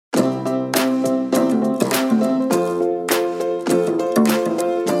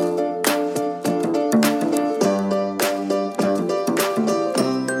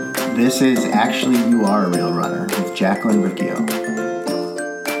This is Actually You Are a Real Runner with Jacqueline Riccio.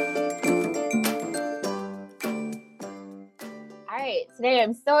 All right, today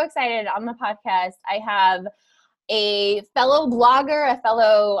I'm so excited on the podcast. I have a fellow blogger, a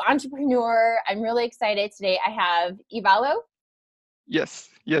fellow entrepreneur. I'm really excited today. I have Ivalo. Yes.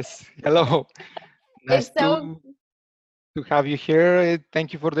 Hello. Nice It's so to have you here.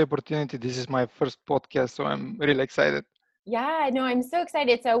 Thank you for the opportunity. This is my first podcast, so I'm really excited. Yeah, no, I'm so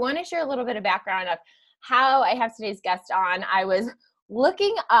excited. So I want to share a little bit of background of how I have today's guest on. I was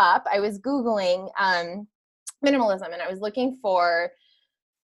Googling minimalism, and I was looking for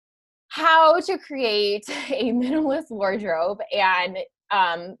how to create a minimalist wardrobe. And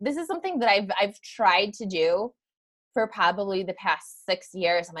this is something that I've tried to do for probably the past 6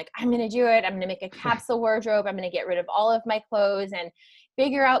 years. I'm like, I'm going to do it. I'm going to make a capsule wardrobe. I'm going to get rid of all of my clothes and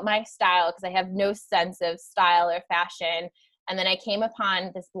figure out my style because I have no sense of style or fashion. And then I came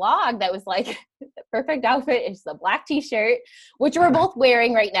upon this blog that was like, the perfect outfit is a black t-shirt, which we're both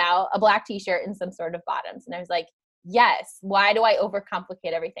wearing right now, a black t-shirt and some sort of bottoms. And I was like, yes, why do I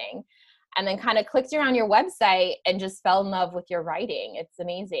overcomplicate everything? And then kind of clicked around your website and just fell in love with your writing. It's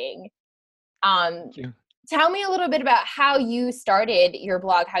amazing. Thank you. Tell me a little bit about how you started your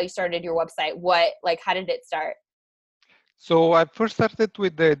blog, how you started your website. How did it start? So I first started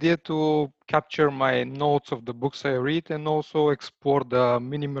with the idea to capture my notes of the books I read and also explore the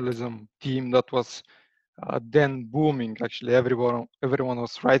minimalism theme that was then booming. Actually, everyone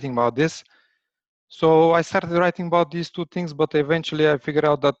was writing about this. So I started writing about these two things, but eventually I figured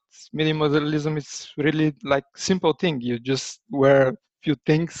out that minimalism is really like simple thing. You just wear a few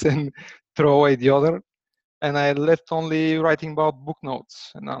things and throw away the other. And I left only writing about book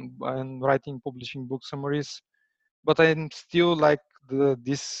notes and writing, publishing book summaries. But I'm still like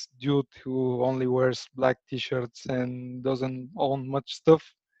this dude who only wears black t-shirts and doesn't own much stuff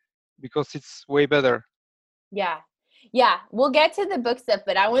because it's way better. Yeah, we'll get to the book stuff,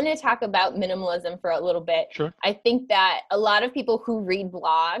 but I want to talk about minimalism for a little bit. Sure. I think that a lot of people who read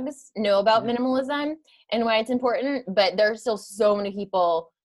blogs know about minimalism and why it's important, but there's still so many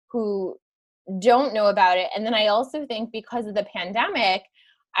people who don't know about it. And then I also think because of the pandemic,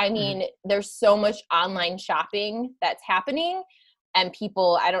 I mean, there's so much online shopping that's happening, and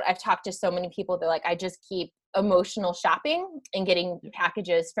I've talked to so many people, they're like, I just keep emotional shopping and getting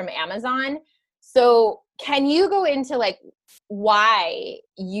packages from Amazon. So can you go into like why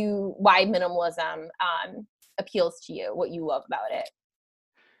minimalism appeals to you, what you love about it?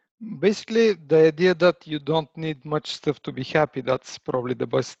 Basically, the idea that you don't need much stuff to be happy, that's probably the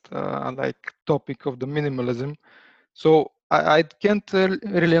best topic of the minimalism. So I can't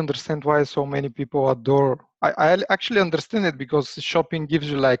really understand why so many people adore. I actually understand it because shopping gives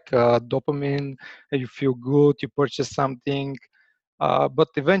you like dopamine, you feel good, you purchase something, but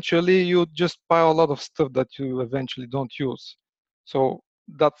eventually you just buy a lot of stuff that you eventually don't use. So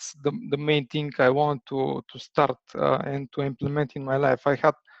that's the main thing I want to start and to implement in my life. I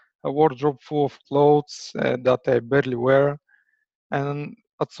had a wardrobe full of clothes that I barely wear, and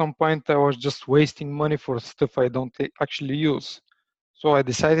at some point I was just wasting money for stuff I don't actually use. So I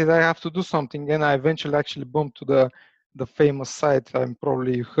decided I have to do something, and I eventually actually bumped to the famous site. I'm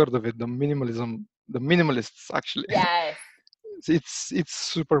probably heard of it, the minimalists actually. Yes. It's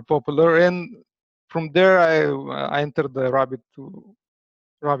super popular, and from there I entered the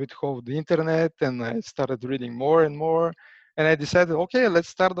rabbit hole of the internet, and I started reading more and more, and I decided, okay, let's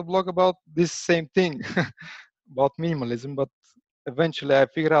start a blog about this same thing, about minimalism. But eventually I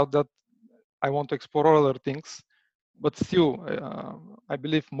figured out that I want to explore other things, but still I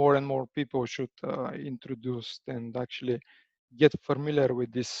believe more and more people should introduce and actually get familiar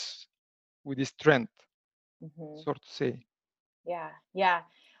with this trend, so to say. Yeah.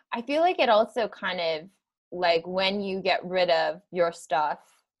 I feel like it also kind of like when you get rid of your stuff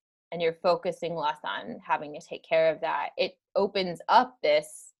and you're focusing less on having to take care of that, it opens up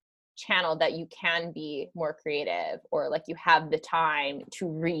this channel that you can be more creative, or like you have the time to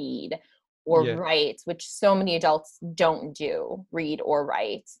read or Yeah. write, which so many adults don't do, read or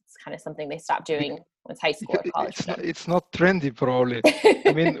write. It's kind of something they stop doing when it's high school or college. It's not trendy probably.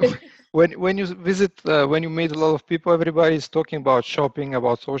 I mean, when you visit, when you meet a lot of people, everybody is talking about shopping,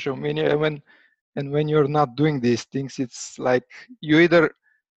 about social media, and when you're not doing these things, it's like you either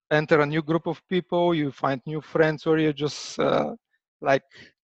enter a new group of people, you find new friends, or you're just like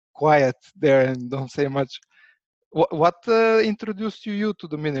quiet there and don't say much. What introduced you to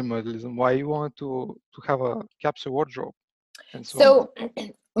the minimalism? Why you want to have a capsule wardrobe and so on? So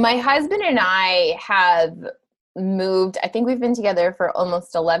my husband and I have moved, I think we've been together for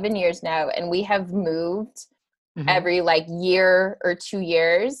almost 11 years now, and we have moved every like year or 2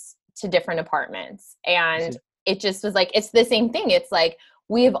 years to different apartments. I And see. it just was like, it's the same thing. It's like,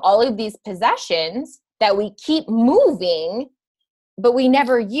 we have all of these possessions that we keep moving, but we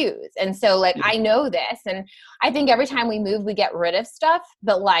never use. And so like, Yeah. I know this, and I think every time we move, we get rid of stuff,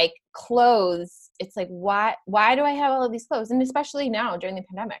 but like clothes, it's like, why do I have all of these clothes? And especially now during the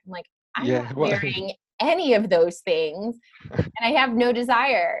pandemic, I'm like, I'm Yeah. not Well, wearing any of those things, and I have no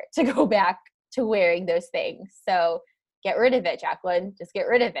desire to go back to wearing those things. So get rid of it, Jacqueline. Just get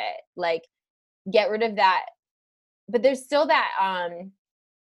rid of it. Like, get rid of that. But there's still that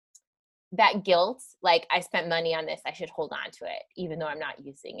guilt, like, I spent money on this, I should hold on to it even though I'm not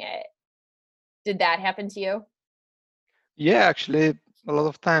using it. Did that happen to you? yeah, actually, a lot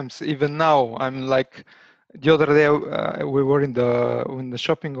of times, even now, I'm like, the other day we were in the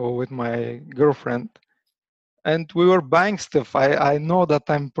shopping mall with my girlfriend, and we were buying stuff. I know that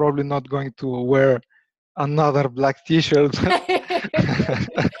I'm probably not going to wear another black T-shirt,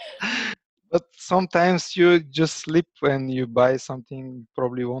 but sometimes you just slip when you buy something you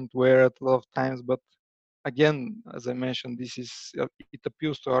probably won't wear it a lot of times. But again, as I mentioned, this is it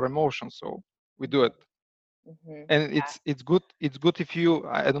appeals to our emotions, so we do it. Mm-hmm. And Yeah. it's good if you,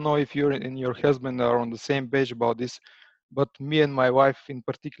 I don't know if you and your husband are on the same page about this, but me and my wife in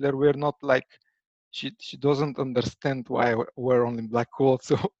particular, we're not like, she doesn't understand why I wear only black clothes.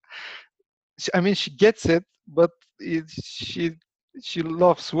 So I mean, she gets it, but she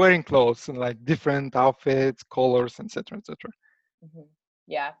loves wearing clothes and like different outfits, colors, etc., etc. Mm-hmm.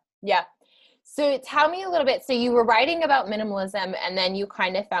 Yeah. Yeah. So tell me a little bit. So you were writing about minimalism, and then you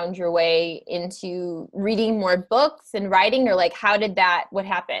kind of found your way into reading more books and writing, or like, what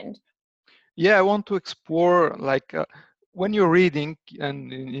happened? Yeah, I want to explore like when you're reading,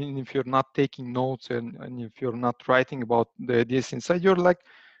 and if you're not taking notes, and if you're not writing about the ideas inside, you're like,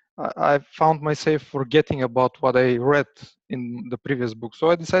 I found myself forgetting about what I read in the previous book. So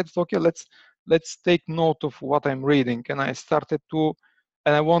I decided, okay, let's take note of what I'm reading, and I started to,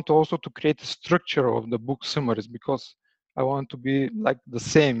 and I want also to create a structure of the book summaries, because I want to be like the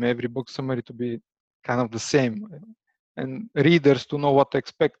same, every book summary to be kind of the same, and readers to know what to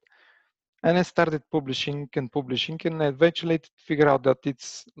expect. And I started publishing, and I eventually figured out that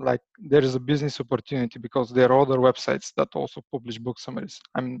it's like there is a business opportunity, because there are other websites that also publish book summaries.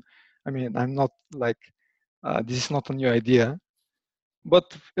 I'm not like, this is not a new idea,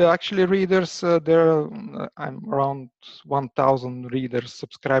 but actually readers, I'm around 1,000 readers,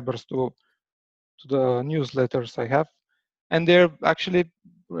 subscribers to the newsletters I have, and they're actually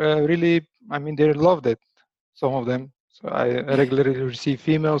really, I mean, they loved it, some of them. So I regularly receive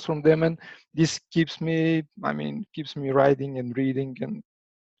emails from them, and this keeps me writing and reading, and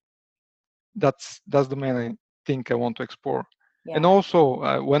that's the main thing I want to explore. And Yeah.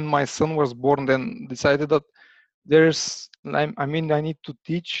 also, when my son was born, then decided that I need to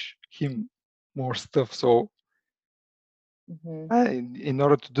teach him more stuff. So Mm-hmm. in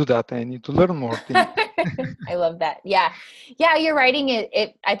order to do that, I need to learn more things. I love that. Yeah. Yeah. You're writing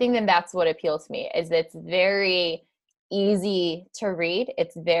it. I think that that's what appeals to me, is it's very easy to read.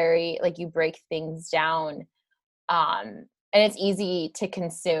 It's very, like, you break things down, and it's easy to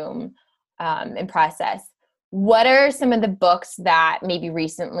consume, and process. What are some of the books that maybe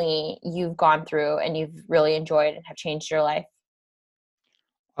recently you've gone through and you've really enjoyed and have changed your life?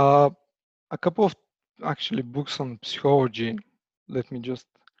 Uh, a couple of actually books on psychology. Let me just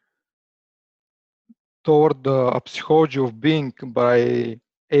Toward the Psychology of Being by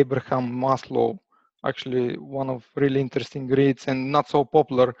Abraham Maslow. Actually, one of really interesting reads and not so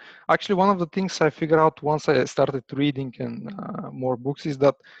popular. Actually, one of the things I figured out once I started reading and more books is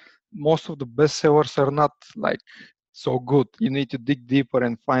that most of the bestsellers are not like so good. You need to dig deeper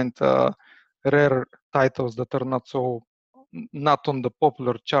and find rare titles that are not on the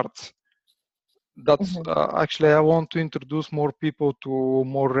popular charts. That's Mm-hmm. actually, I want to introduce more people to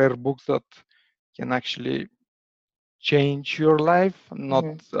more rare books that can actually change your life, not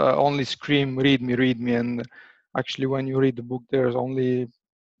Mm-hmm. only scream read me, and actually when you read the book there's only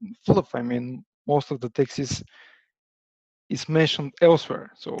fluff. I mean, most of the text is mentioned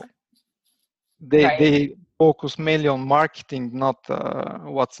elsewhere, so they Right. they focus mainly on marketing, not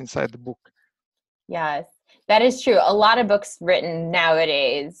what's inside the book. Yes, that is true. A lot of books written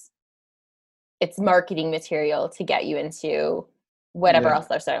nowadays, it's marketing material to get you into whatever Yeah, else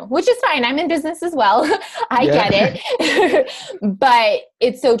they're selling, which is fine. I'm in business as well. I yeah. get it. But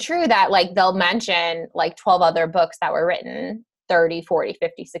it's so true that, like, they'll mention like 12 other books that were written 30, 40,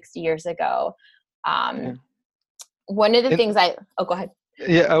 50, 60 years ago. Yeah. One of the And things go ahead.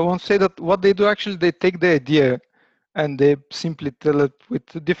 yeah, I won't say that what they do, actually they take the idea and they simply tell it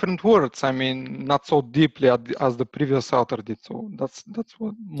with different words. I mean, not so deeply as the previous author did. So that's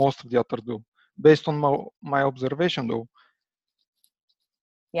what most of the authors do, based on my observation, though.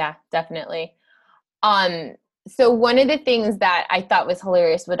 Yeah, definitely. Um, so one of the things that I thought was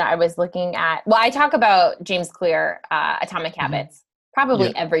hilarious when I was looking at, well, I talk about James Clear, Atomic Mm-hmm. Habits, probably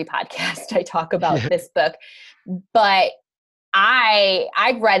Yeah. every podcast I talk about Yeah. this book, but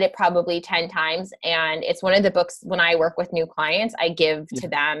I've read it probably 10 times, and it's one of the books when I work with new clients, I give to Yeah.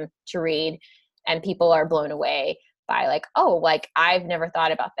 them to read, and people are blown away by like, oh, like I've never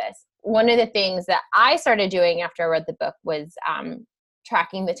thought about this. One of the things that I started doing after I read the book was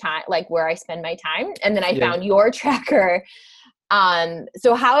tracking the time, like where I spend my time. And then I Yeah. found your tracker.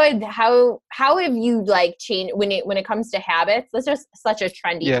 So how have you like changed when it comes to habits? That's just such a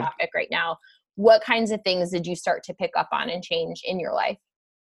trendy Yeah. topic right now. What kinds of things did you start to pick up on and change in your life?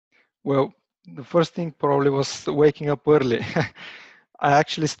 Well, the first thing probably was waking up early. I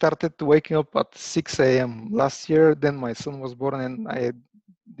actually started waking up at 6 a.m. last year. Then my son was born, and I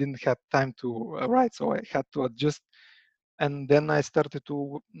didn't have time to write, so I had to adjust. And then I started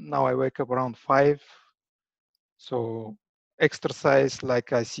to. Now I wake up around 5. So exercise,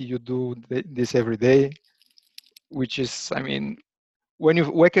 like I see you do this every day, which is, I mean, when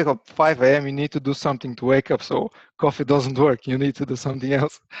you wake up at 5 a.m., you need to do something to wake up. So coffee doesn't work. You need to do something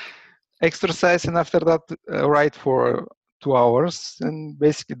else. Exercise, and after that, write for 2 hours. And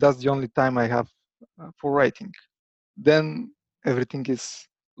basically, that's the only time I have for writing. Then everything is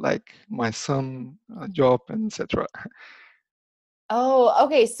like my son, job, and etc. Oh,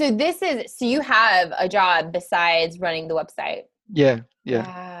 okay. So you have a job besides running the website. Yeah, yeah,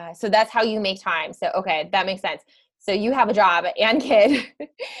 Yeah. So that's how you make time. So, okay, that makes sense. So you have a job and kid. So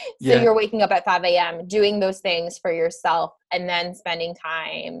yeah. you're waking up at 5 a.m., doing those things for yourself, and then spending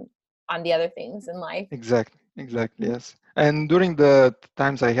time on the other things in life. Exactly, yes. And during the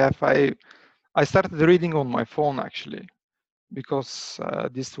times I have, I started reading on my phone actually, because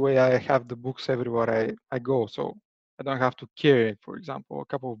this way I have the books everywhere I go, so I don't have to carry, for example, a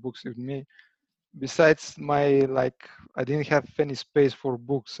couple of books with me. Besides I didn't have any space for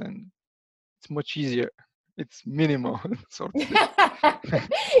books, and it's much easier. It's minimal, so to speak.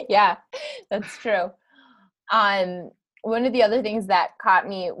 Yeah, that's true. Um, One of the other things that caught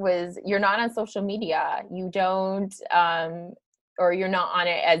me was you're not on social media. You don't, or you're not on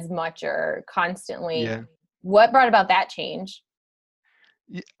it as much or constantly. Yeah. What brought about that change?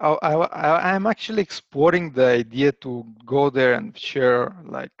 I'm actually exploring the idea to go there and share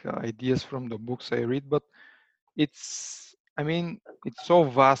ideas from the books I read, but I mean, it's so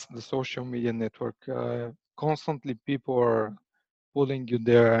vast, the social media network. Constantly people are pulling you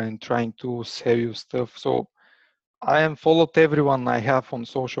there and trying to sell you stuff. So I am followed everyone I have on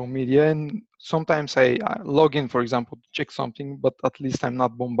social media, and sometimes I log in, for example, to check something, but at least I'm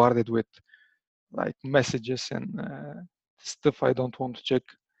not bombarded with like messages and stuff I don't want to check.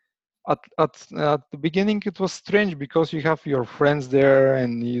 At the beginning, it was strange because you have your friends there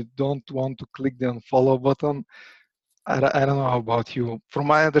and you don't want to click the unfollow button. I don't know how about you. From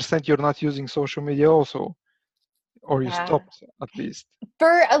my understanding, you're not using social media also, or you Yeah. stopped at least.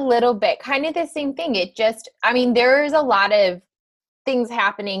 For a little bit, kind of the same thing. It just, I mean, there's a lot of things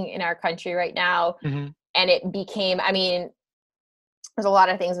happening in our country right now. Hmm. And it became, I mean, there's a lot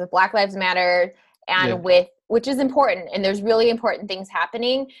of things with Black Lives Matter Yeah. and with which is important, and there's really important things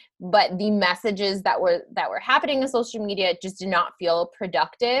happening, but the messages that were happening in social media just did not feel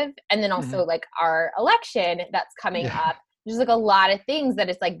productive. And then Hmm. also like our election that's coming Yeah. up, there's like a lot of things that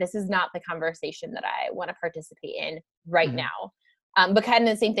it's like this is not the conversation that I want to participate in right Hmm. now. But kind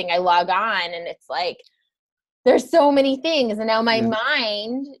of the same thing, I log on and it's like there's so many things, and now my Yes.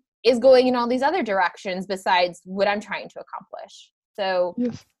 mind is going in all these other directions besides what I'm trying to accomplish. So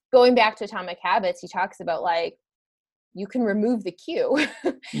Yes. going back to Atomic Habits, he talks about like you can remove the cue.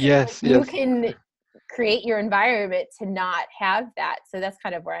 Like Yes. you Yes. can create your environment to not have that. So that's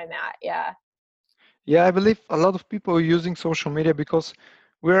kind of where I'm at. Yeah. Yeah, I believe a lot of people are using social media because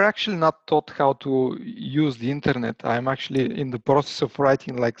we're actually not taught how to use the internet. I'm actually in the process of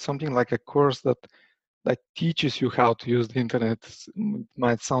writing like something like a course that like teaches you how to use the internet. It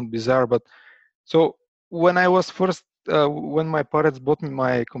might sound bizarre, but so when I was when my parents bought me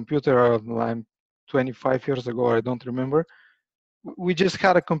my computer, I'm 25 years ago, I don't remember. We just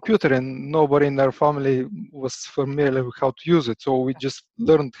had a computer and nobody in our family was familiar with how to use it. So we just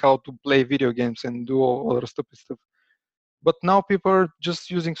learned how to play video games and do all other stupid stuff. But now people are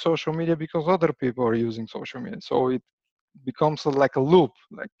just using social media because other people are using social media. So it becomes like a loop.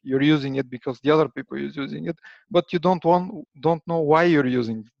 Like you're using it because the other people is using it, but you don't know why you're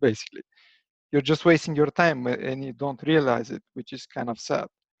using it, basically. you're just wasting your time and you don't realize it, which is kind of sad.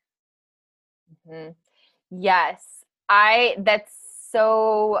 Mm-hmm. Yes, that's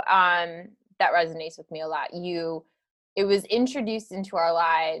so, that resonates with me a lot. It was introduced into our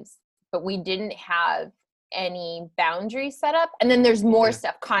lives, but we didn't have any boundaries set up. And then there's more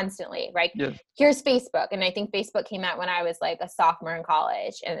stuff constantly, right? Yes. Here's Facebook. And I think Facebook came out when I was like a sophomore in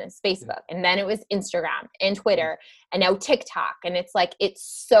college, and it's Facebook. And then it was Instagram and Twitter and now TikTok. And it's like,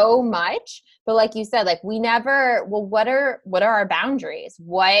 it's so much, but like you said, like we never, well, what are our boundaries?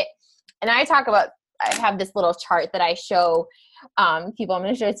 And I have this little chart that I show people. I'm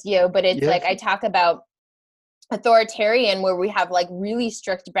going to show it to you, but it's like I talk about authoritarian, where we have like really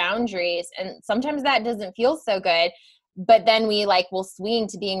strict boundaries, and sometimes that doesn't feel so good, but then we will swing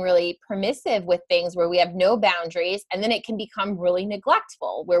to being really permissive with things where we have no boundaries, and then it can become really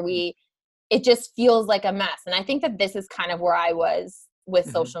neglectful, where it just feels like a mess. And I think that this is kind of where I was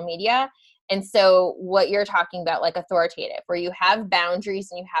with social media. And so what you're talking about, like authoritative, where you have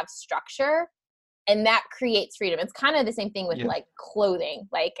boundaries and you have structure, and that creates freedom. It's kind of the same thing with like clothing.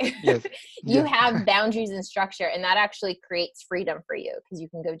 Like you have boundaries and structure, and that actually creates freedom for you because you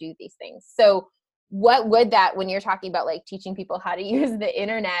can go do these things. So what would that, when you're talking about like teaching people how to use the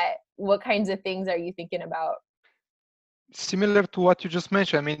internet, what kinds of things are you thinking about? Similar to what you just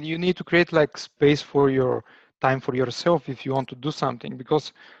mentioned. I mean, you need to create like space for your time for yourself if you want to do something,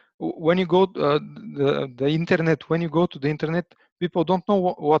 because when you go the internet, when you go to the internet, people don't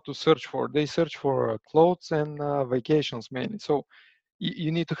know what to search for. They search for clothes and vacations mainly. So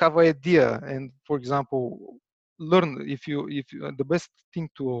you need to have an idea, and for example, learn. If you the best thing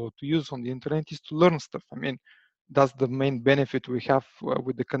to use on the internet is to learn stuff. I mean, that's the main benefit we have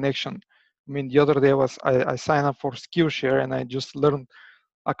with the connection. I mean, the other day I signed up for Skillshare, and I just learned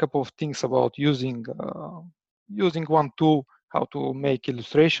a couple of things about using one tool, how to make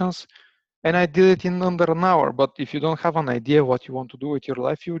illustrations, and I did it in under an hour. But if you don't have an idea what you want to do with your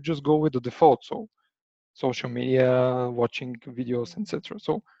life, you just go with the default. So social media, watching videos, etc.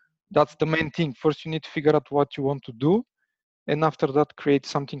 So that's the main thing. First, you need to figure out what you want to do, and after that, create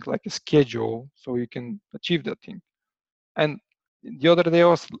something like a schedule so you can achieve that thing. And the other day, I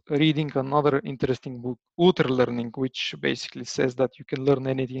was reading another interesting book, Utter Learning, which basically says that you can learn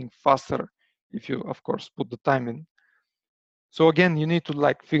anything faster if you, of course, put the time in. So again, you need to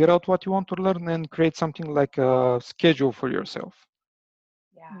like figure out what you want to learn and create something like a schedule for yourself.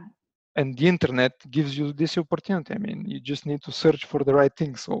 Yeah. And the internet gives you this opportunity. I mean, you just need to search for the right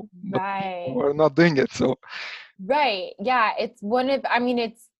thing. So, but people are not doing it. So, right. Yeah. It's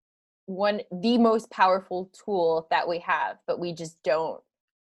the most powerful tool that we have, but we just don't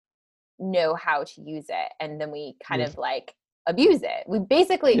know how to use it. And then we kind of like abuse it. We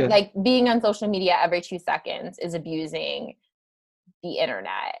basically like being on social media every 2 seconds is abusing the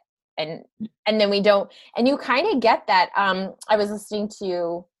internet. And then we don't, and you kind of get that. I was listening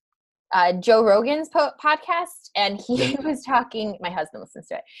to Joe Rogan's podcast, and he was talking, my husband listens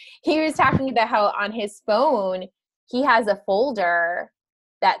to it. He was talking about how on his phone, he has a folder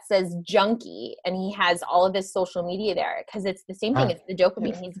that says junkie, and he has all of his social media there because it's the same thing. It's the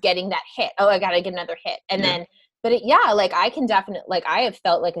dopamine. He's getting that hit. Oh, I got to get another hit. And then, but like I can definitely, like I have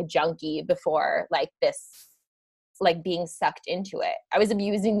felt like a junkie before, like this, like being sucked into it. I was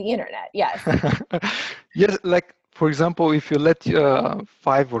abusing the internet. Yes. Yes. Like, for example, if you let a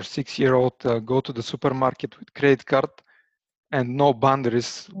 5 or 6 year old go to the supermarket with credit card and no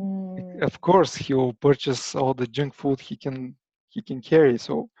boundaries, of course he will purchase all the junk food he can carry.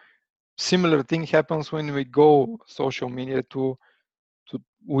 So similar thing happens when we go social media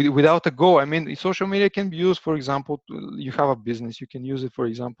without a goal. I mean, social media can be used, for example, you have a business, you can use it, for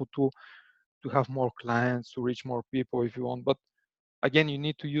example, to have more clients, to reach more people if you want. But again, you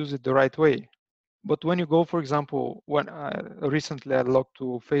need to use it the right way. But when you go, for example, when recently I logged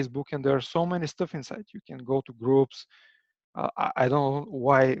to Facebook, and there are so many stuff inside. You can go to groups. I don't know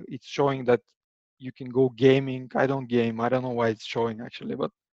why it's showing that you can go gaming. I don't game. I don't know why it's showing actually,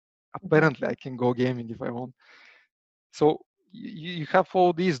 but apparently I can go gaming if I want. So you have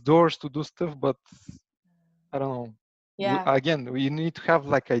all these doors to do stuff, but I don't know. Again, you need to have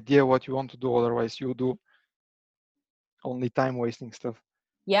like idea what you want to do. Otherwise, you do only time wasting stuff.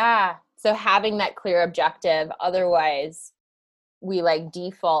 Yeah. So having that clear objective, otherwise we like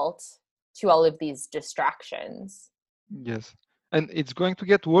default to all of these distractions. Yes. And it's going to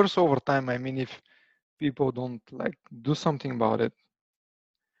get worse over time. I mean, if people don't like do something about it.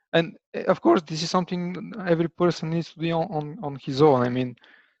 And of course, this is something every person needs to do on his own. I mean,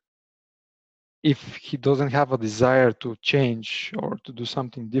 if he doesn't have a desire to change or to do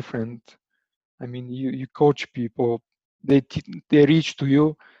something different, I mean, you coach people, they reach to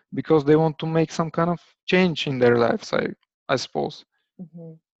you, because they want to make some kind of change in their lives, I suppose.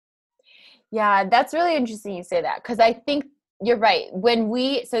 Mm-hmm. Yeah, that's really interesting you say that, because I think you're right.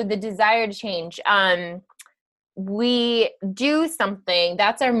 So the desire to change, we do something,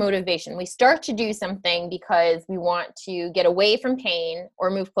 that's our motivation. We start to do something because we want to get away from pain or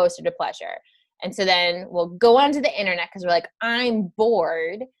move closer to pleasure. And so then we'll go onto the internet because we're like, I'm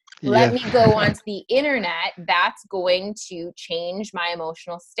bored. Let Yeah. me go onto the internet. That's going to change my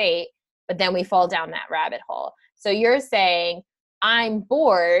emotional state. But then we fall down that rabbit hole. So you're saying, I'm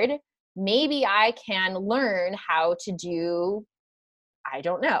bored. Maybe I can learn how to do, I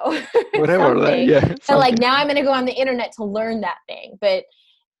don't know, Whatever, something. yeah, And like something. now I'm going to go on the internet to learn that thing. But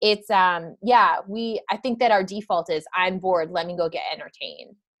it's I think that our default is, I'm bored, let me go get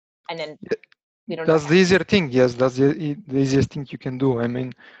entertained. And then we don't know That's what the happens. easier thing. Yes, that's the easiest thing you can do. I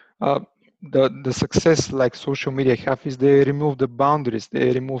mean, uh, the success like social media have is they remove the boundaries.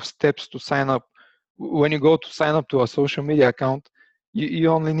 They remove steps to sign up. When you go to sign up to a social media account, you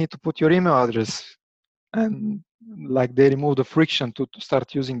only need to put your email address, and like they remove the friction to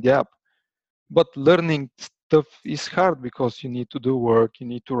start using the app. But learning stuff is hard because you need to do work, you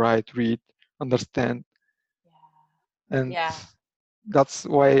need to write, read, understand, and Yeah. that's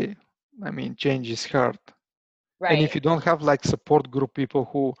why, I mean, change is hard. And if Right. you don't have like support group people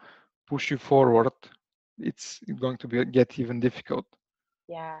who push you forward, it's going to get even difficult.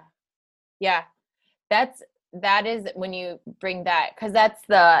 Yeah. Yeah. That is when you bring that, because that's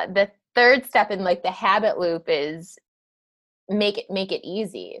the third step in like the habit loop is make it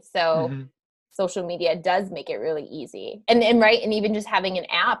easy. So Hmm. social media does make it really easy. And right, and even just having an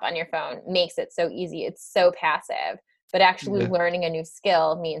app on your phone makes it so easy. It's so passive. But actually Yeah, learning a new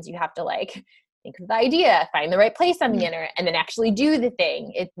skill means you have to like think of the idea, find the right place on the yeah, internet, and then actually do the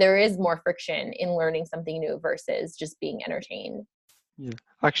thing. There is more friction in learning something new versus just being entertained. yeah.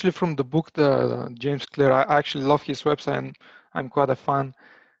 Actually, from the book, the James Clear, I actually love his website, and I'm quite a fan.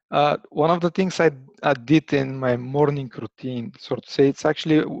 One of the things I did in my morning routine, so to say, it's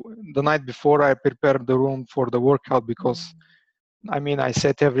actually the night before I prepare the room for the workout because I mean I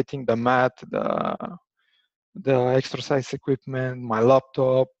set everything, the mat, the exercise equipment, my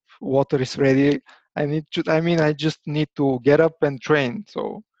laptop, water is ready. I just need to get up and train.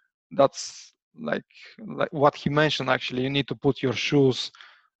 So that's like what he mentioned actually. You need to put your shoes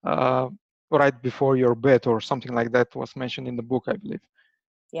uh, right before your bed or something like that was mentioned in the book, I believe.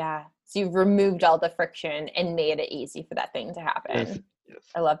 Yeah. So you've removed all the friction and made it easy for that thing to Yes, happen. yes.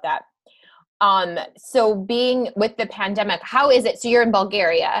 I love that. So being with the pandemic, how is it? So you're in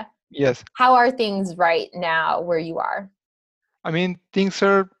Bulgaria. Yes. How are things right now where you are? I mean, things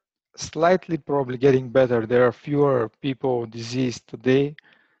are slightly probably getting better. There are fewer people diseased today.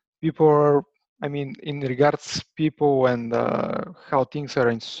 People are, I mean, in regards people and how things are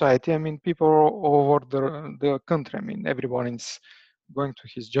in society, I mean, people are all over the country. I mean, everyone is going to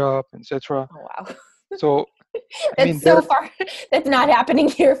his job, etc. Oh, wow. So, I mean, That's there, so far. That's not happening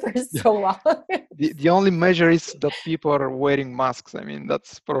here for so long. the only measure is that people are wearing masks. I mean,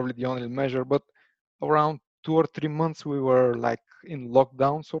 that's probably the only measure. But around 2 or 3 months, we were like in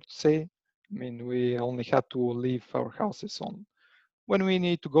lockdown, so to say. I mean, we only had to leave our houses on when we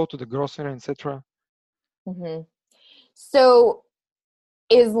need to go to the grocery, etc. Hmm. So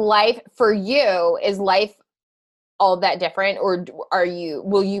is life all that different, or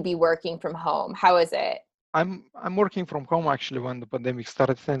will you be working from home? How is it? I'm working from home actually when the pandemic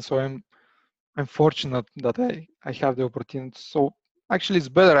started, and so I'm fortunate that I have the opportunity. So actually, it's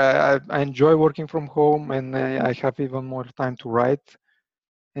better. I enjoy working from home, and I have even more time to write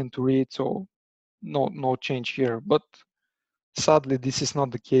and to read. So no change here. But sadly, this is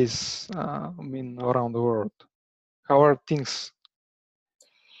not the case. I mean, around the world. How are things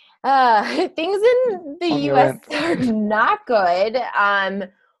Things in the on your US end? are not good.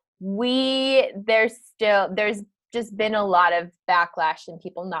 There's just been a lot of backlash and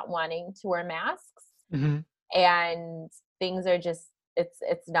people not wanting to wear masks, Hmm. and things are just,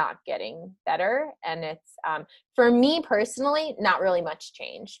 it's not getting better. And it's for me personally not really much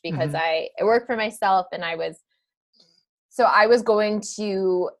changed, because Hmm. I work for myself, and I was going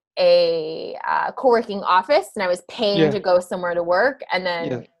to a co-working office, and I was paying Yeah. to go somewhere to work, and Yeah.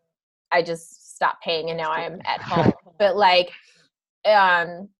 then I just stopped paying, and now Stop. I'm at home. But like,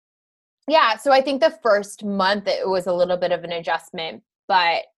 um, yeah, so I think the first month it was a little bit of an adjustment,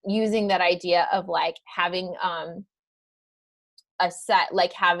 but using that idea of like having a set,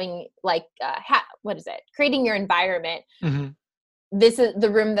 like having like what is it? Creating your environment. Hmm. this is the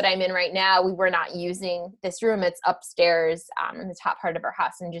room that I'm in right now. We were not using this room. It's upstairs in the top part of our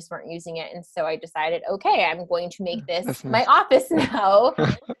house and just weren't using it. And so I decided, okay, I'm going to make this That's my nice. office now.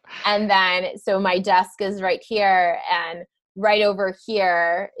 And then, so my desk is right here and right over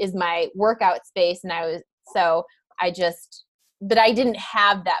here is my workout space. And but I didn't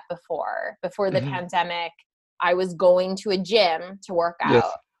have that before the pandemic. I was going to a gym to work out.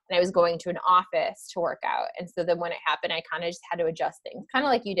 Yes. And I was going to an office to work out. And so then when it happened, I kind of just had to adjust things, kind of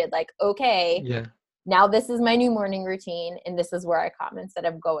like you did, like, okay, Yeah. now this is my new morning routine and this is where I come instead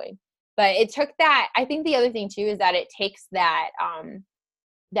of going. But it took that. I think the other thing too is that it takes that,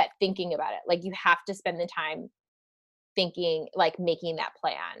 that thinking about it. Like you have to spend the time thinking, like making that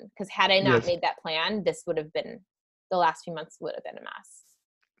plan. Because had I not Yes. made that plan, the last few months would have been a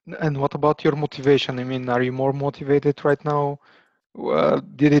mess. And what about your motivation? I mean, are you more motivated right now?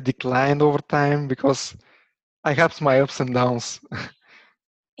 Did it decline over time? Because I have my ups and downs.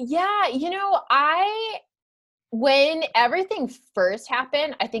 Yeah, when everything first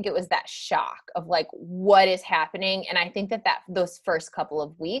happened, I think it was that shock of like, what is happening? And I think that those first couple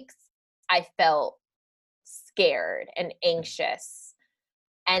of weeks, I felt scared and anxious.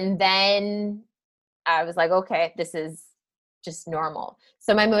 And then I was like, okay, this is just normal.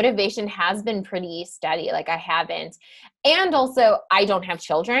 So my motivation has been pretty steady. Like I haven't, and also I don't have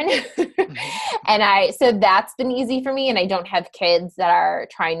children. And so that's been easy for me. And I don't have kids that are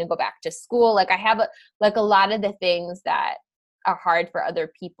trying to go back to school. Like I have a lot of the things that are hard for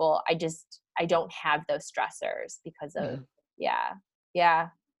other people. I don't have those stressors because of, yeah.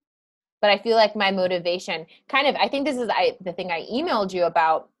 But I feel like my motivation I think this is the thing I emailed you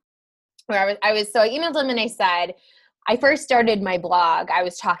about, where I emailed him and I said, I first started my blog. I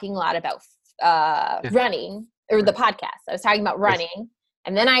was talking a lot about running, or the podcast. I was talking about running.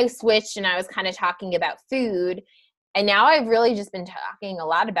 And then I switched and I was kind of talking about food. And now I've really just been talking a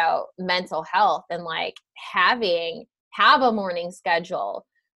lot about mental health and like have a morning schedule,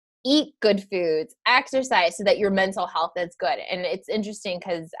 eat good foods, exercise so that your mental health is good. And it's interesting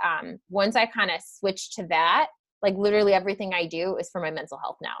because once I kind of switched to that, like literally everything I do is for my mental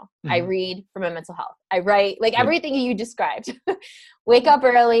health now. I read for my mental health. I write, like everything you described. Wake up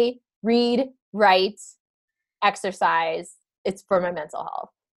early, read, write, exercise. It's for my mental health.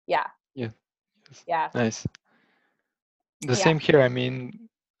 Yeah. Yeah. Nice. The same here. I mean,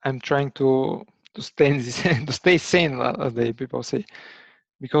 I'm trying to stay to stay sane, as the people say,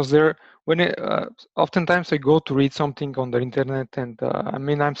 because oftentimes I go to read something on the internet, and I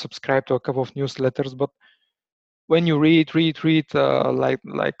mean, I'm subscribed to a couple of newsletters, but when you read,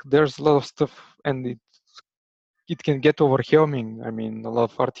 like there's a lot of stuff, and it can get overwhelming. I mean, a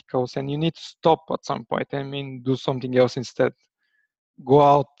lot of articles, and you need to stop at some point. I mean, do something else instead. Go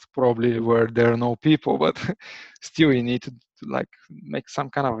out probably where there are no people, but still you need to like make some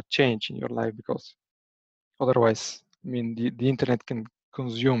kind of a change in your life, because otherwise, I mean, the internet can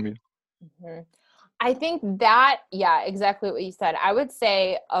consume you. I think that, exactly what you said. I would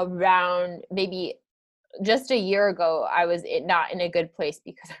say around maybe just a year ago, I was not in a good place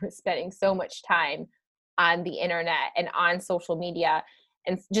because I was spending so much time on the internet and on social media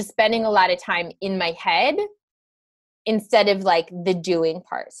and just spending a lot of time in my head instead of like the doing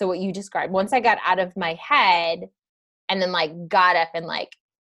part. So what you described, once I got out of my head and then like got up and like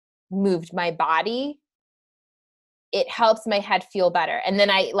moved my body, it helps my head feel better. And then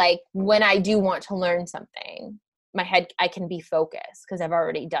when I do want to learn something, my head, I can be focused because I've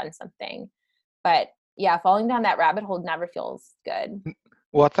already done something. But yeah, falling down that rabbit hole never feels good.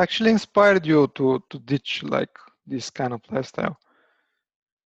 What actually inspired you to ditch like this kind of lifestyle?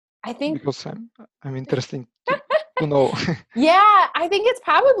 I think because I'm interested to know. Yeah, I think it's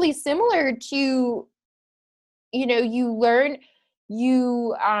probably similar to, you learn,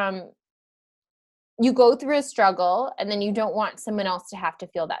 you go through a struggle and then you don't want someone else to have to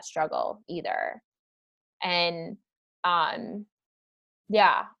feel that struggle either. And I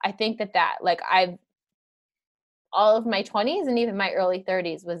think that like all of my 20s and even my early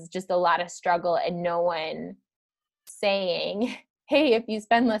 30s was just a lot of struggle and no one saying, hey, if you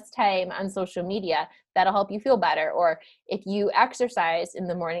spend less time on social media, that'll help you feel better. Or if you exercise in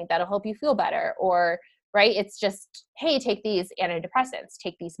the morning, that'll help you feel better. Or, right, it's just, hey, take these antidepressants,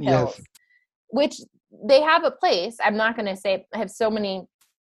 take these pills, which they have a place. I'm not going to say, I have so many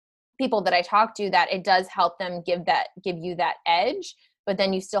people that I talk to that it does help them give you that edge, but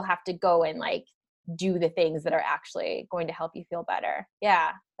then you still have to go and like do the things that are actually going to help you feel better.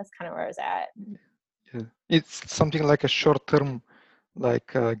 Yeah, that's kind of where I was at. Yeah. It's something like a short-term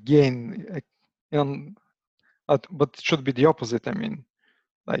like gain, but it should be the opposite. I mean,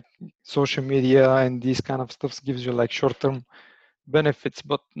 like social media and these kind of stuff gives you like short-term benefits,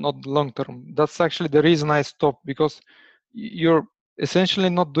 but not long term. That's actually the reason I stopped, because you're essentially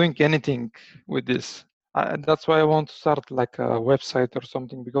not doing anything with this. That's why I want to start like a website or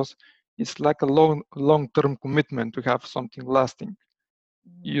something, because it's like a long term commitment to have something lasting.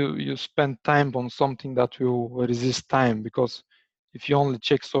 You spend time on something that will resist time, because if you only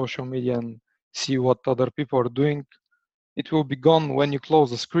check social media and see what other people are doing, it will be gone when you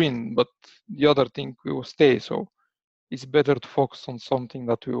close the screen, but the other thing will stay. So it's better to focus on something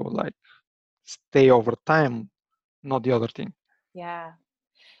that will like stay over time, not the other thing. Yeah.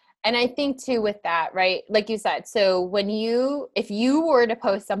 And I think too with that, right? Like you said, so if you were to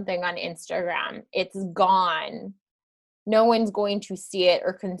post something on Instagram, it's gone. No one's going to see it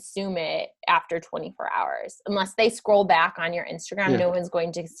or consume it after 24 hours. Unless they scroll back on your Instagram, no one's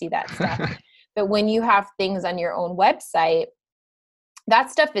going to see that stuff. But when you have things on your own website,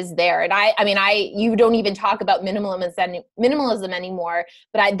 that stuff is there. And you don't even talk about minimalism anymore,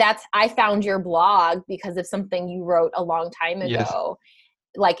 but I found your blog because of something you wrote a long time ago.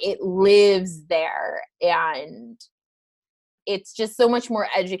 Like, it lives there, and it's just so much more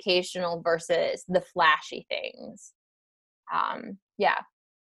educational versus the flashy things. Yeah.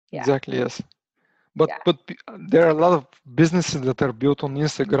 Exactly, yes. But there are a lot of businesses that are built on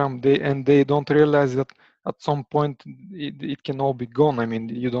Instagram, they don't realize that at some point it can all be gone. I mean,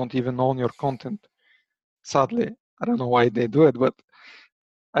 you don't even own your content. Sadly, I don't know why they do it, but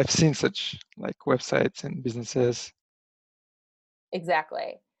I've seen such like websites and businesses.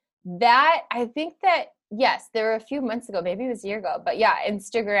 Exactly. That, I think that, yes, there were a few months ago, maybe it was a year ago, but yeah,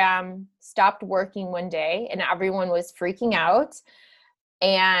 Instagram stopped working one day and everyone was freaking out.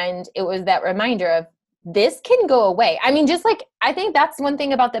 And it was that reminder of, this can go away. I mean, just like, I think that's one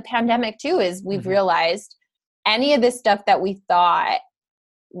thing about the pandemic too, is we've realized any of this stuff that we thought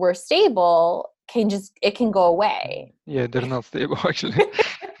were stable it can go away. Yeah, they're not stable actually.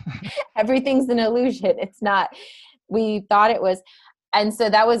 Everything's an illusion. It's not. We thought it was. And so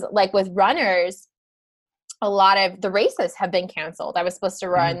that was like with runners, a lot of the races have been canceled. I was supposed to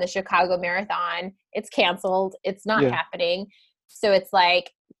run the Chicago Marathon. It's canceled. It's not happening. So it's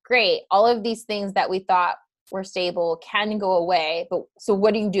like, great. All of these things that we thought were stable can go away. But so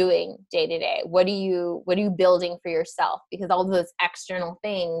what are you doing day to day? What are you building for yourself? Because all those external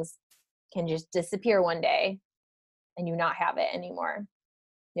things can just disappear one day and you not have it anymore.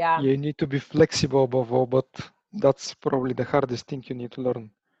 Yeah. You need to be flexible above all, but that's probably the hardest thing you need to learn.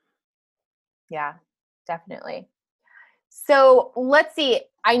 Yeah, definitely. So let's see.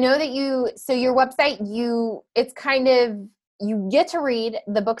 I know that your website, it's kind of, you get to read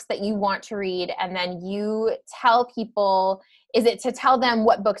the books that you want to read, and then you tell people, is it to tell them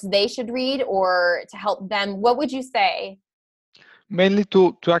what books they should read or to help them? What would you say? Mainly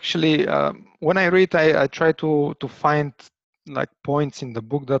to actually, when I read, I try to find like points in the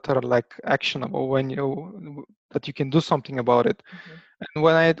book that are like actionable, that you can do something about it. And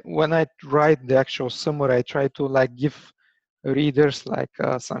when I write the actual summary, I try to like give readers like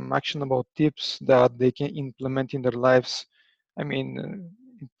some actionable tips that they can implement in their lives. I mean,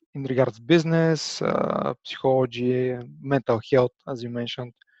 in regards business, psychology, mental health, as you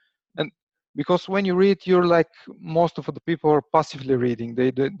mentioned. And because when you read, you're like, most of the people are passively reading.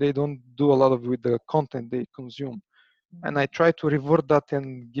 They don't do a lot of with the content they consume. And I try to revert that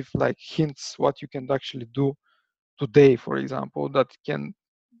and give like hints what you can actually do today, for example, that can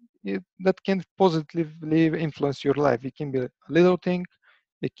positively influence your life. It can be a little thing,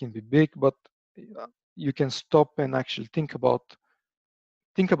 it can be big, but you can stop and actually think about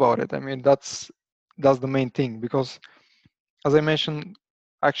it. I mean, that's the main thing, because as I mentioned,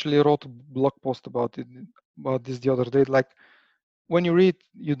 I actually wrote a blog post about this the other day. Like, when you read,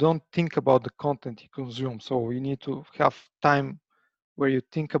 you don't think about the content you consume, so you need to have time where you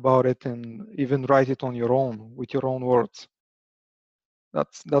think about it and even write it on your own with your own words.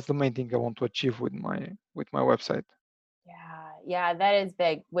 That's the main thing I want to achieve with my website. Yeah, that is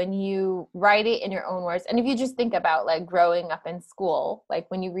big. When you write it in your own words, and if you just think about like growing up in school, like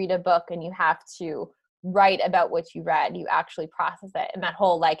when you read a book and you have to write about what you read, you actually process it. And that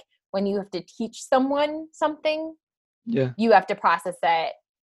whole, like, when you have to teach someone something, you have to process it.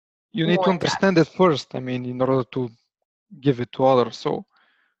 You need to understand it first, I mean, in order to give it to others. So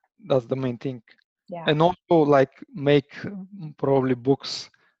that's the main thing. Yeah. And also, like, make probably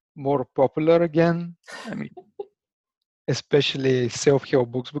books more popular again. I mean, especially self-help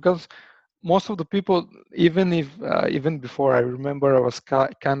books, because most of the people, even before, I remember I was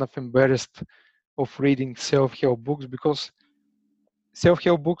kind of embarrassed of reading self-help books, because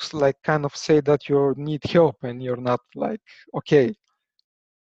self-help books like kind of say that you need help and you're not like, okay,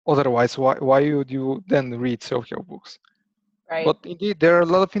 otherwise why would you then read self-help books? Right. But indeed, there are a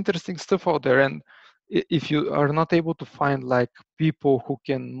lot of interesting stuff out there, and if you are not able to find like people who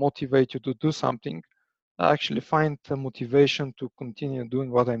can motivate you to do something, I actually find the motivation to continue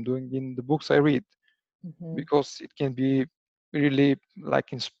doing what I'm doing in the books I read, Mhm. because it can be really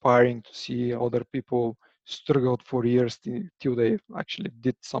like inspiring to see other people struggled for years till they actually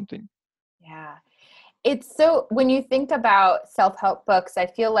did something. Yeah. It's so, when you think about self-help books, I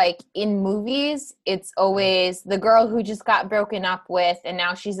feel like in movies, it's always the girl who just got broken up with and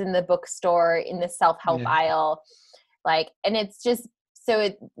now she's in the bookstore in the self-help Yeah. aisle. Like, and it's just,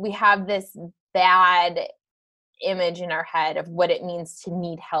 we have this bad image in our head of what it means to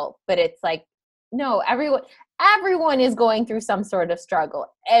need help. But it's like, no, everyone is going through some sort of struggle.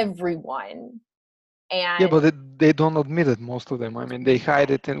 Everyone. Yeah, but And they don't admit it, most of them. I mean, they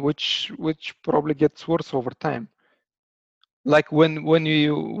hide it, and which probably gets worse over time. Like when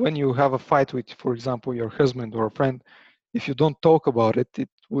you have a fight with, for example, your husband or a friend, if you don't talk about it, it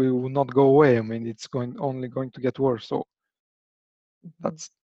will not go away. I mean, it's only going to get worse. So Mhm.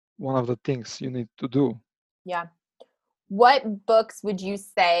 that's one of the things you need to do. Yeah. What books would you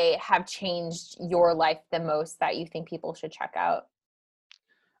say have changed your life the most that you think people should check out?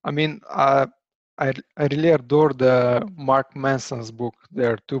 I mean, I really adore the Mark Manson's book.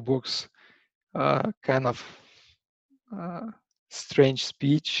 There are two books, kind of strange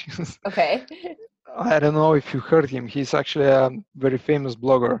speech. Okay. I don't know if you heard him. He's actually a very famous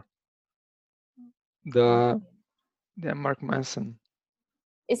blogger. The Mark Manson.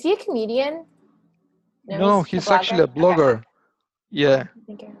 Is he a comedian? No, No, he's just a he's blogger. actually a Okay. blogger. Yeah,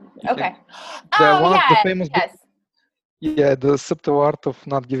 Thank you. you Okay. can. The Oh one of the yeah. famous book. Yes. Yeah, the subtle art of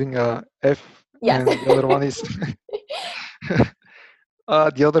not giving a F, Yes. and the other one is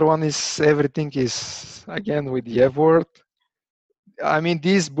the other one is everything is again with the F word. I mean,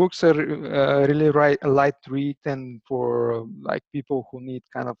 these books are really light read, and for like people who need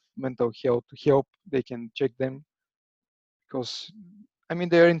kind of mental health help, they can check them, because I mean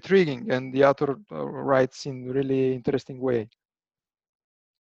they are intriguing, and the author writes in really interesting way.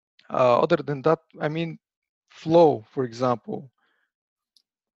 Other than that, I mean, Flow, for example.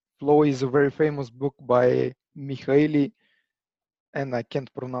 Flow is a very famous book by Mihaly, and I can't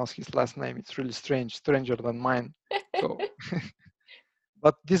pronounce his last name. It's really strange, stranger than mine. So,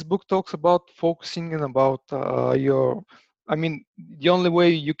 but this book talks about focusing and about your. I mean, the only way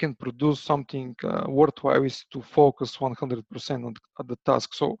you can produce something worthwhile is to focus 100% on the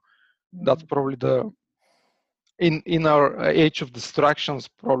task. So that's probably the in our age of distractions.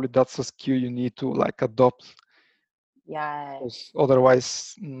 Probably that's a skill you need to like adopt, Yes. because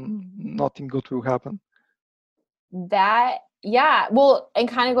otherwise nothing good will happen. That, yeah. Well, and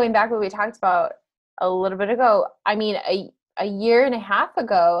kind of going back to what we talked about a little bit ago, I mean, a year and a half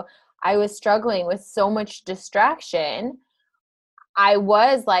ago, I was struggling with so much distraction. I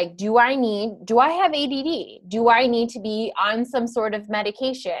was like, do I have ADD? Do I need to be on some sort of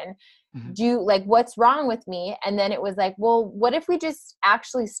medication? Mhm. Like, what's wrong with me? And then it was like, well, what if we just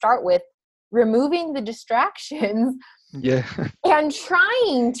actually start with removing the distractions Yeah. and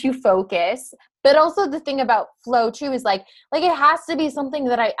trying to focus? But also the thing about flow too is like it has to be something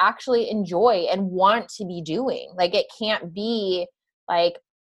that I actually enjoy and want to be doing. Like, it can't be like,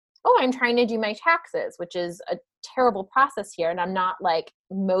 oh, I'm trying to do my taxes, which is a terrible process here, and I'm not like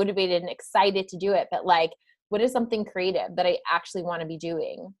motivated and excited to do it, but like, what is something creative that I actually want to be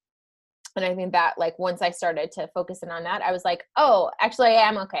doing? And I think that like once I started to focus in on that, I was like, oh, actually I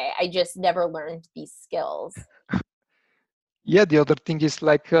am okay. I just never learned these skills. Yeah, the other thing is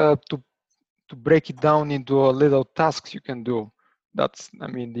like to break it down into a little tasks you can do. That's, I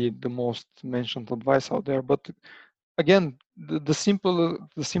mean, the most mentioned advice out there. But again, the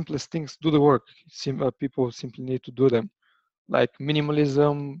simplest things do the work. People simply need to do them. Like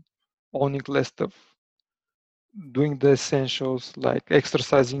minimalism, owning less stuff, doing the essentials, like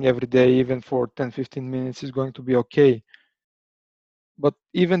exercising every day, even for 10-15 minutes is going to be okay. But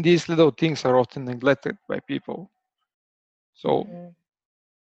even these little things are often neglected by people. So Mm-hmm.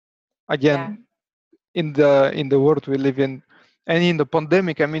 Yeah. again, in the world we live in, and in the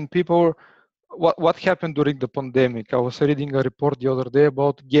pandemic, I mean, people, what happened during the pandemic? I was reading a report the other day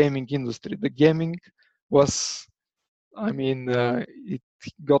about gaming industry. The gaming was, I mean, it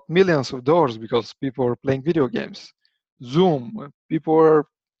got millions of dollars because people were playing video games. Zoom, people were,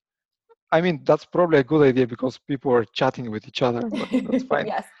 I mean, that's probably a good idea because people are chatting with each other, but that's fine.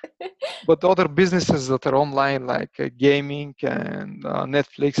 Yes. But other businesses that are online, like gaming and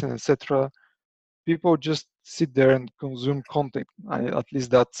Netflix and etc., people just sit there and consume content. At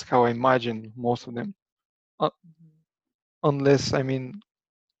least that's how I imagine most of them. Unless, I mean,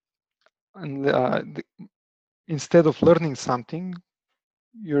 instead of learning something,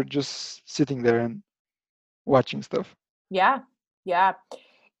 you're just sitting there and watching stuff. Yeah.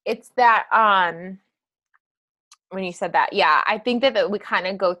 It's that when you said that, yeah, I think that we kind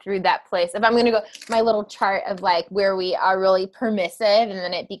of go through that place. If I'm going to go my little chart of like where we are really permissive and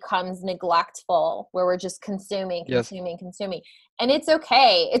then it becomes neglectful, where we're just consuming. And it's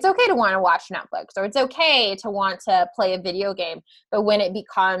okay. It's okay to want to watch Netflix, or it's okay to want to play a video game. But when it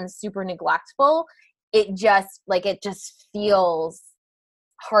becomes super neglectful, it just feels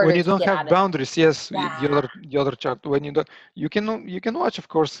harder. When you don't have boundaries, yes, Yeah. the other chart. When you can watch, of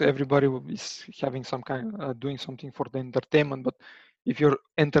course, everybody is having some kind doing something for the entertainment. But if you're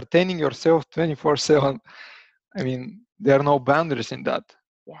entertaining yourself 24/7, I mean, there are no boundaries in that.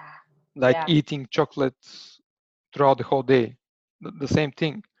 Yeah. Like eating chocolates throughout the whole day, the same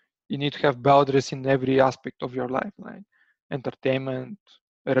thing. You need to have boundaries in every aspect of your life, like entertainment,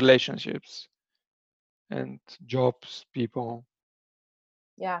 relationships, and jobs, people.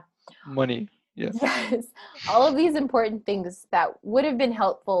 Yeah. Money. Yes. All of these important things that would have been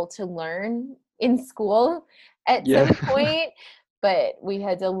helpful to learn in school at some point, but we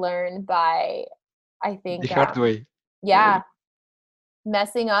had to learn by, I think, the hard way. Yeah.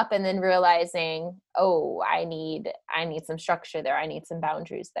 Messing up and then realizing, oh, I need some structure there. I need some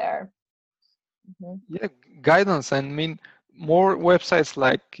boundaries there. Mm-hmm. Yeah, guidance. I mean, more websites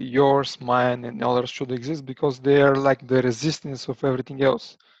like yours, mine, and others should exist because they are like the resistance of everything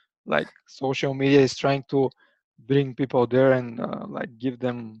else. Like social media is trying to bring people there and like give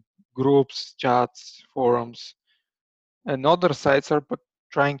them groups, chats, forums, and other sites are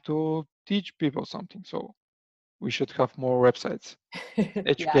trying to teach people something. So we should have more websites,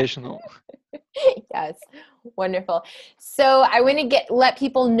 educational. Yes, wonderful. So I want to let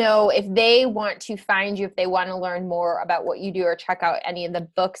people know if they want to find you, if they want to learn more about what you do or check out any of the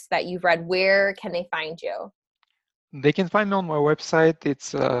books that you've read, where can they find you? They can find me on my website.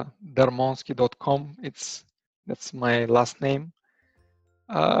 It's darmonsky.com. That's my last name.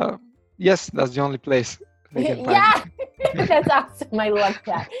 Yes, that's the only place they can find me. That's awesome. I love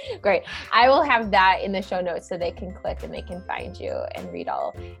that. Great. I will have that in the show notes so they can click and they can find you and read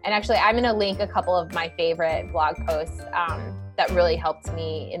all. And actually, I'm going to link a couple of my favorite blog posts that really helped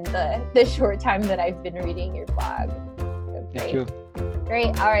me in the short time that I've been reading your blog. So thank you.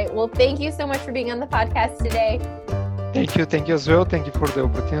 Great. All right. Well, thank you so much for being on the podcast today. Thank you as well. Thank you for the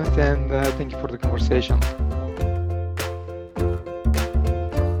opportunity and thank you for the conversation.